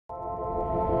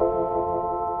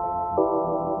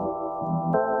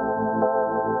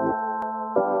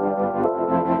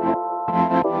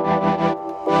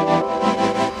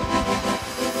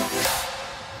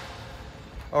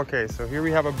Okay, so here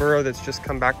we have a burro that's just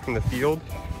come back from the field.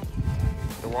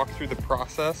 To walk through the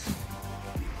process.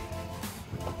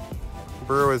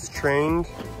 Burro is trained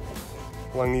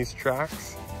along these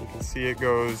tracks. You can see it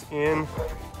goes in,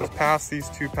 goes past these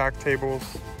 2 pack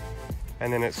tables,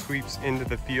 and then it sweeps into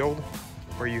the field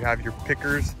where you have your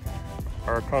pickers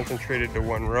are concentrated to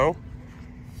 1 row.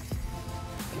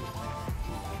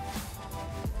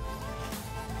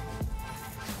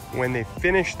 When they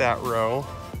finish that row,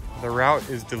 the route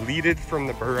is deleted from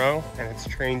the burro and it's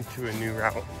trained to a new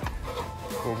route.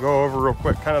 We'll go over real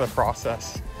quick kind of the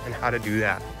process and how to do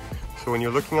that. So when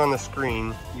you're looking on the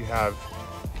screen, you have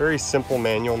very simple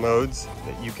manual modes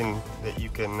that you can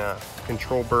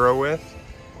control burro with.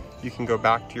 You can go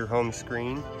back to your home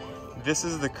screen. This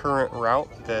is the current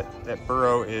route that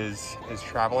burro is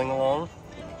traveling along.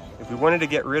 If we wanted to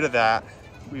get rid of that,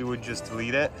 we would just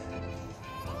delete it.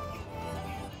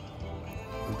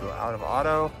 We go out of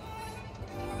auto.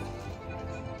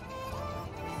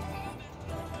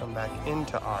 Come back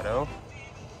into auto.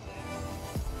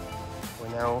 Well,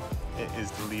 now it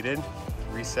is deleted.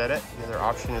 Reset it. The other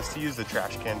option is to use the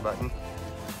trash can button.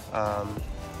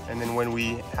 And then when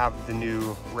we have the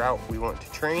new route we want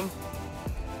to train,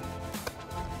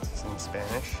 this is in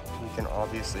Spanish, we can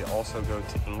obviously also go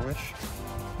to English.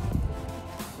 And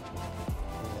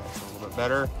that's a little bit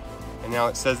better. And now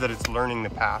it says that it's learning the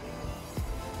path.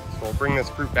 So we'll bring this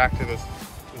fruit back to this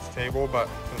table, but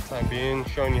for the time being,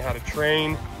 showing you how to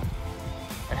train.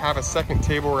 I have a second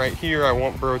table right here I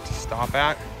want burro to stop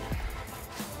at.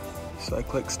 So I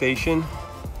click station,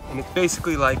 and it's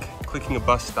basically like clicking a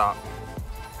bus stop,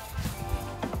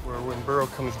 where when burro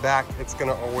comes back, it's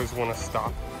gonna always wanna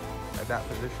stop at that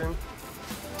position.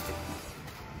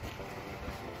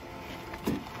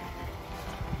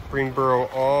 Bring burro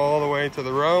all the way to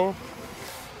the row.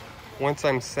 Once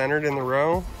I'm centered in the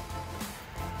row,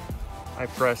 I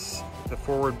press the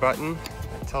forward button.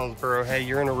 It tells burro, hey,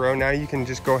 you're in a row now, you can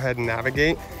just go ahead and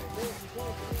navigate.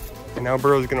 And now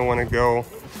burro's gonna wanna go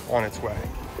on its way.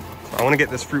 So I wanna get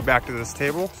this fruit back to this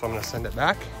table, so I'm gonna send it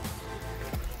back.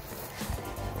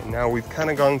 And now we've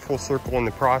kind of gone full circle in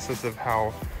the process of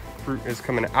how fruit is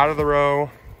coming out of the row.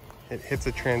 It hits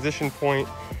a transition point,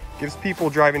 gives people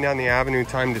driving down the avenue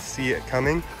time to see it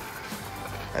coming.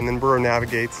 And then burro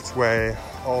navigates its way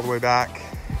all the way back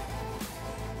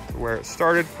to where it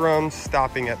started from,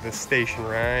 stopping at this station,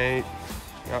 right?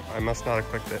 Nope, I must not have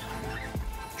clicked it.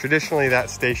 Traditionally, that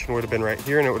station would have been right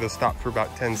here and it would have stopped for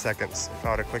about 10 seconds if I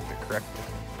would have clicked it correctly.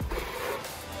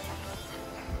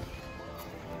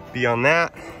 Beyond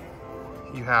that,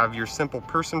 you have your simple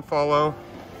person follow,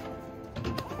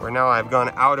 where now I've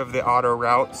gone out of the auto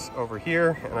routes over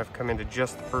here and I've come into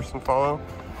just the person follow.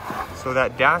 So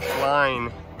that dashed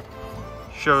line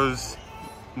shows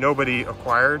nobody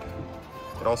acquired.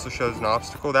 It also shows an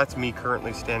obstacle. That's me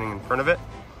currently standing in front of it.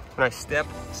 When I stand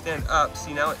up,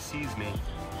 see, now it sees me.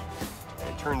 And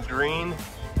it turns green,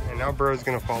 and now burro's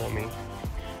gonna follow me.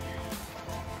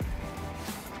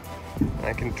 And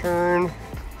I can turn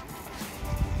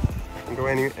and go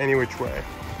any which way.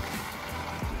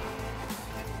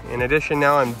 In addition,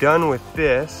 now I'm done with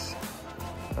this.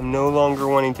 I'm no longer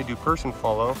wanting to do person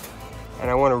follow, and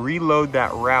I want to reload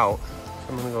that route. So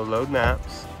I'm going to go load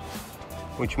maps,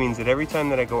 which means that every time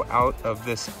that I go out of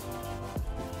this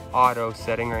auto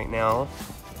setting right now,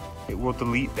 it will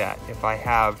delete that. If I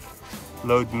have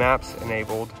load maps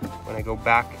enabled, when I go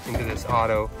back into this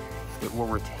auto, it will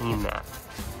retain that.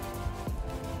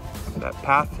 So that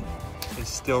path is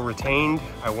still retained.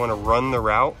 I want to run the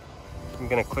route. I'm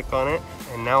going to click on it,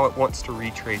 and now it wants to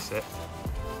retrace it.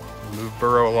 Move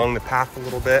burro along the path a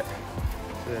little bit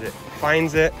so that it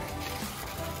finds it.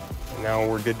 And now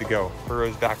we're good to go.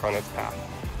 Burro's back on its path.